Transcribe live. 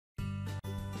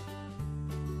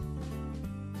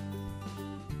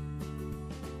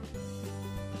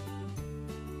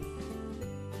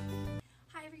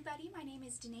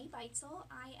is Danae Beitzel.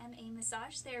 I am a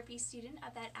massage therapy student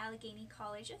up at Allegheny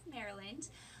College of Maryland.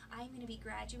 I'm going to be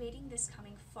graduating this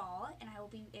coming fall, and I will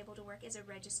be able to work as a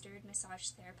registered massage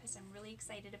therapist. I'm really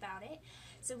excited about it.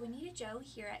 So Juanita Joe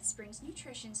here at Springs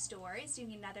Nutrition Store is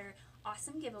doing another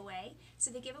awesome giveaway. So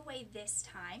the giveaway this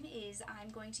time is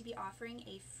I'm going to be offering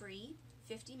a free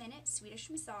 50-minute Swedish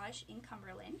massage in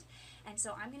Cumberland. And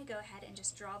so I'm going to go ahead and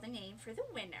just draw the name for the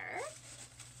winner.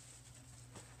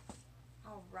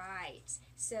 All right,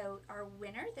 so our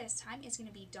winner this time is going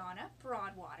to be Donna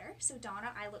Broadwater. So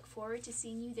Donna, I look forward to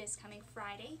seeing you this coming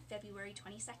Friday, February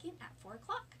 22nd at 4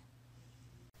 o'clock.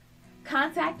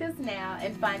 Contact us now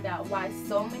and find out why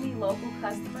so many local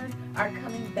customers are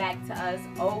coming back to us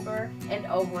over and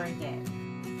over again.